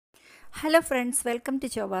Hello friends, welcome to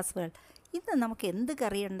ചോബാസ് world. ഇന്ന് നമുക്ക് എന്ത്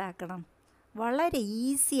കറി ഉണ്ടാക്കണം? വളരെ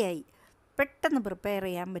ഈസിയായി പെട്ടെന്ന് പ്രിപ്പയർ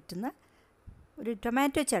ചെയ്യാൻ പറ്റുന്ന ഒരു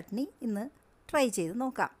ടൊമാറ്റോ ചട്നി ഇന്ന് ട്രൈ ചെയ്ത്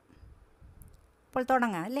നോക്കാം. അപ്പോൾ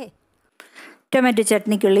തുടങ്ങാം അല്ലേ? ടൊമാറ്റോ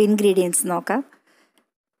ചട്നിക്കുള്ള ഇൻഗ്രീഡിയൻസ് നോക്കാം.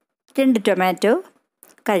 2 ടൊമാറ്റോ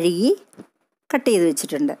കഴുകി കട്ട് ചെയ്ത്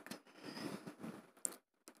വെച്ചിട്ടുണ്ട്.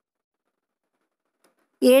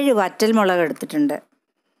 7 വറ്റൽമുളക് എടുത്തിട്ടുണ്ട്.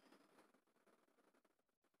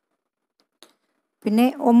 പിന്നെ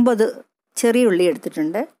 9 ചെറിയ ഉള്ളി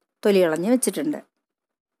എടുത്തിട്ടുണ്ട്, തൊലി കളഞ്ഞ് വെച്ചിട്ടുണ്ട്.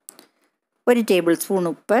 1 ടേബിൾ സ്പൂൺ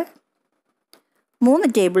ഉപ്പ്,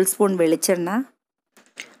 3 ടേബിൾ സ്പൂൺ വെളിച്ചെണ്ണ,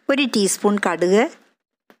 1 ടീസ്പൂൺ കടുക്,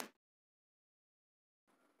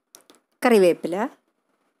 കറിവേപ്പില.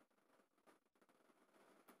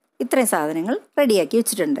 ഇത്രയും സാധനങ്ങൾ റെഡിയാക്കി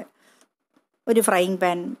വെച്ചിട്ടുണ്ട്. ഒരു ഫ്രൈയിങ്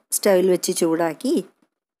പാൻ സ്റ്റൗവിൽ വെച്ച് ചൂടാക്കി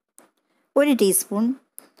 1 ടീസ്പൂൺ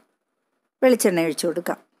വെളിച്ചെണ്ണ ഒഴിച്ചു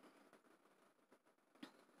കൊടുക്കാം.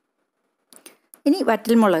 ഇനി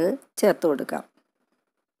വറ്റൽമുളക് ചേർത്ത് കൊടുക്കാം.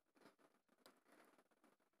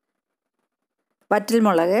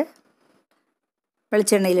 വറ്റൽമുളക്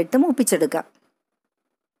വെളിച്ചെണ്ണയിലിട്ട് മൂപ്പിച്ചെടുക്കാം.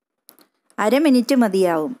 1/2 മിനിറ്റ്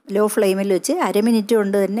മതിയാവും. ലോ ഫ്ലെയിമിൽ വെച്ച് 1/2 മിനിറ്റ്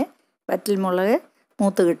കൊണ്ട് തന്നെ വറ്റൽമുളക്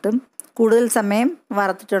മൂത്ത് കിട്ടും. കൂടുതൽ സമയം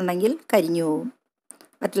വറുത്തിട്ടുണ്ടെങ്കിൽ കരിഞ്ഞു പോകും.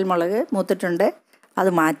 വറ്റൽമുളക് മൂത്തിട്ടുണ്ട്,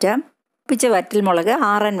 അത് മാറ്റാം. മൂപ്പിച്ച വറ്റൽമുളക്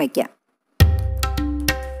ആറാൻ വയ്ക്കാം.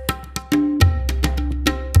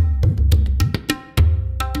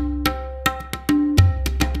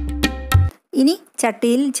 ഇനി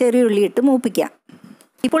ചട്ടിയിൽ ചെറിയ ഉള്ളി ഇട്ട് മൂപ്പിക്കാം.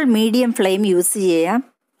 ഇപ്പോൾ മീഡിയം ഫ്ലെയിം യൂസ് ചെയ്യാം.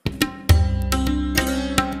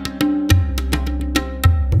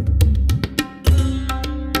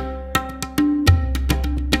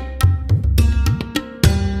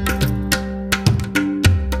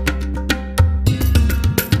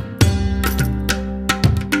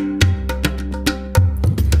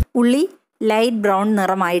 ഉള്ളി ലൈറ്റ് ബ്രൗൺ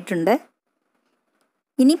നിറമായിട്ടുണ്ട്.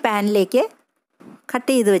 ഇനി പാനിലേക്ക്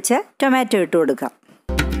കട്ട് ചെയ്ത് വെച്ച ടൊമാറ്റോ ഇട്ട് കൊടുക്കാം.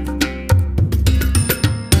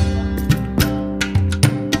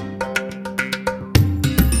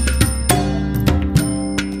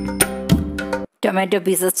 ടൊമാറ്റോ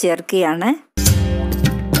പീസസ് ചേർക്കുകയാണ്.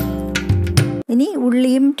 ഇനി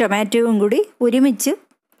ഉള്ളിയും ടൊമാറ്റോയും കൂടി ഒരുമിച്ച്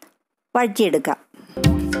വഴറ്റിയെടുക്കാം.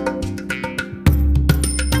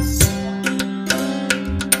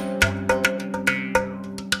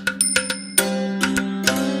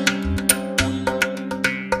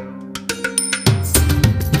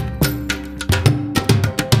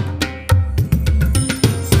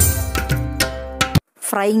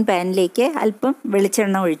 ഫ്രൈയിങ് പാനിലേക്ക് അല്പം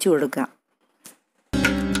വെളിച്ചെണ്ണ ഒഴിച്ചു കൊടുക്കാം.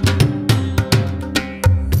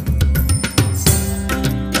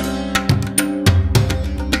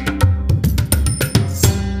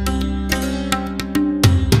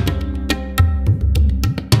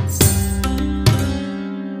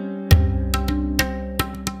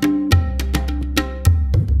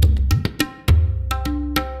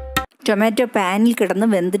 ടൊമാറ്റോ പാനിൽ കിടന്ന്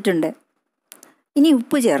വെന്തിട്ടുണ്ട്. ഇനി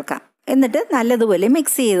ഉപ്പ് ചേർക്കാം. എന്നിട്ട് നല്ലതുപോലെ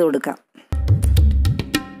മിക്സ് ചെയ്ത് കൊടുക്കാം.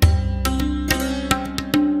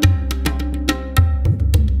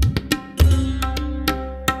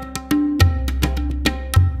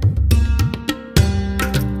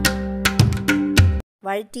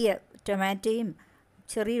 വഴറ്റിയ ടൊമാറ്റോയും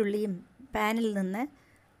ചെറിയുള്ളിയും പാനിൽ നിന്ന്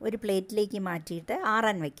ഒരു പ്ലേറ്റിലേക്ക് മാറ്റിയിട്ട്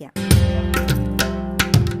ആറാൻ വയ്ക്കാം.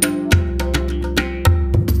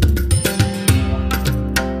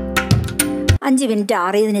 അഞ്ച് മിനിറ്റ്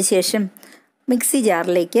ആറിയതിന് ശേഷം മിക്സി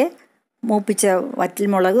ജാറിലേക്ക് മൂപ്പിച്ച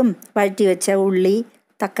വറ്റൽമുളകും വഴറ്റി വെച്ച ഉള്ളി,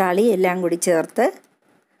 തക്കാളി എല്ലാം കൂടി ചേർത്ത്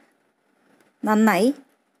നന്നായി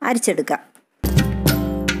അരച്ചെടുക്കാം.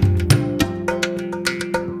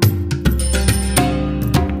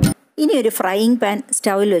 ഇനി ഒരു ഫ്രൈയിങ് പാൻ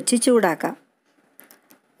സ്റ്റൗവിൽ വെച്ച് ചൂടാക്കാം.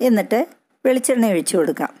 എന്നിട്ട് വെളിച്ചെണ്ണ ഒഴിച്ചു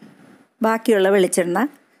കൊടുക്കാം. ബാക്കിയുള്ള വെളിച്ചെണ്ണ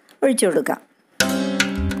ഒഴിച്ചു കൊടുക്കാം.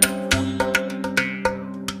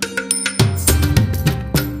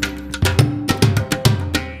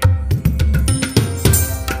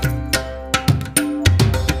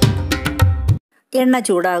 എണ്ണ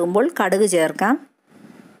ചൂടാകുമ്പോൾ കടുക് ചേർക്കാം.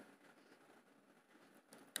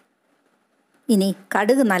 ഇനി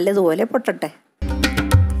കടുക് നല്ലതുപോലെ പൊട്ടട്ടെ.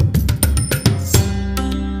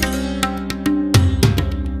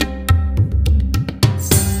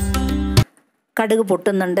 കടുക്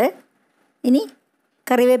പൊട്ടുന്നുണ്ട്. ഇനി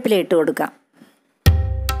കറിവേപ്പില ഇട്ട് കൊടുക്കാം.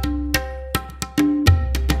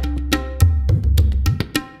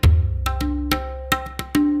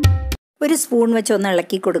 ഒരു സ്പൂൺ വെച്ച് ഒന്ന്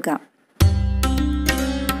ഇളക്കി കൊടുക്കാം.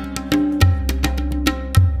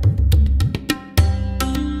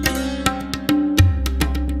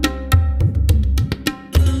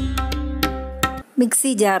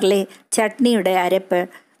 മിക്സി ജാറിലെ ചട്നിയുടെ അരപ്പ്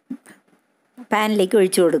പാനിലേക്ക്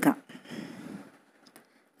ഒഴിച്ചു കൊടുക്കാം.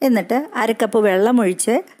 എന്നിട്ട് 1/2 കപ്പ് വെള്ളം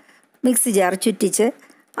ഒഴിച്ച് മിക്സി ജാർ ചുറ്റിച്ച്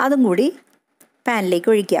അതും കൂടി പാനിലേക്ക്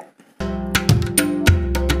ഒഴിക്കുക.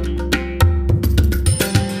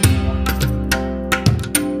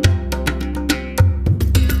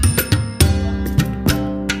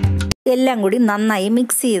 എല്ലാം കൂടി നന്നായി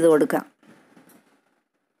മിക്സ് ചെയ്ത് കൊടുക്കാം.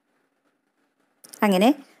 അങ്ങനെ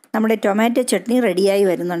നമ്മുടെ ടൊമാറ്റോ ചട്നി റെഡിയായി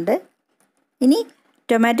വരുന്നുണ്ട്. ഇനി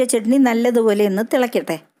ടൊമാറ്റോ ചട്നി നല്ലതുപോലെ ഒന്ന്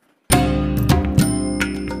തിളയ്ക്കട്ടെ.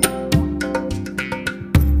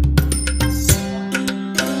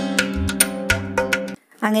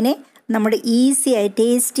 അങ്ങനെ നമ്മുടെ ഈസിയായ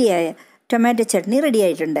ടേസ്റ്റിയായ ടൊമാറ്റോ ചട്നി റെഡി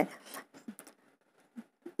ആയിട്ടുണ്ട്.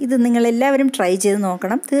 ഇത് നിങ്ങളെല്ലാവരും ട്രൈ ചെയ്ത്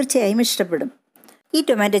നോക്കണം, തീർച്ചയായും ഇഷ്ടപ്പെടും. ഈ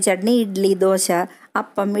ടൊമാറ്റോ ചട്നി ഇഡ്ഡലി, ദോശ,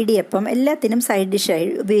 അപ്പം, ഇടിയപ്പം എല്ലാത്തിനും സൈഡ് ഡിഷായി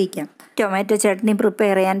ഉപയോഗിക്കാം. ടൊമാറ്റോ ചട്നി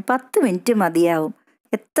പ്രിപ്പയർ ചെയ്യാൻ 10 മിനിറ്റ് മതിയാവും.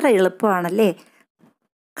 എത്ര എളുപ്പമാണല്ലേ,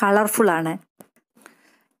 കളർഫുള്ളാണ്.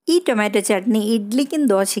 ഈ ടൊമാറ്റോ ചട്നി ഇഡ്ഡലിക്കും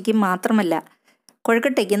ദോശയ്ക്കും മാത്രമല്ല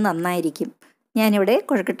കൊഴുക്കട്ടയ്ക്കും നന്നായിരിക്കും. ഞാനിവിടെ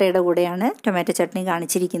കൊഴുക്കട്ടയുടെ കൂടെയാണ് ടൊമാറ്റോ ചട്നി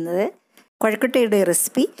കാണിച്ചിരിക്കുന്നത്. കൊഴുക്കട്ടയുടെ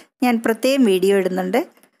റെസിപ്പി ഞാൻ പ്രത്യേകം വീഡിയോ ഇടുന്നുണ്ട്.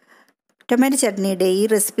 ടൊമാറ്റോ ചട്നിയുടെ ഈ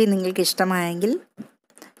റെസിപ്പി നിങ്ങൾക്ക് ഇഷ്ടമായെങ്കിൽ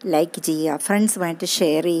ലൈക്ക് ചെയ്യുക, ഫ്രണ്ട്സുമായിട്ട്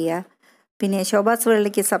ഷെയർ ചെയ്യുക. പിന്നെ ശോഭാസ്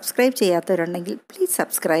വേൾഡിലേക്ക് സബ്സ്ക്രൈബ് ചെയ്യാത്തവരുണ്ടെങ്കിൽ please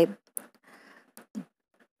subscribe.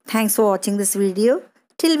 Thanks for watching this video.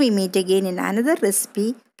 Till we meet again in another recipe.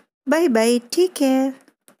 Bye bye. Take care.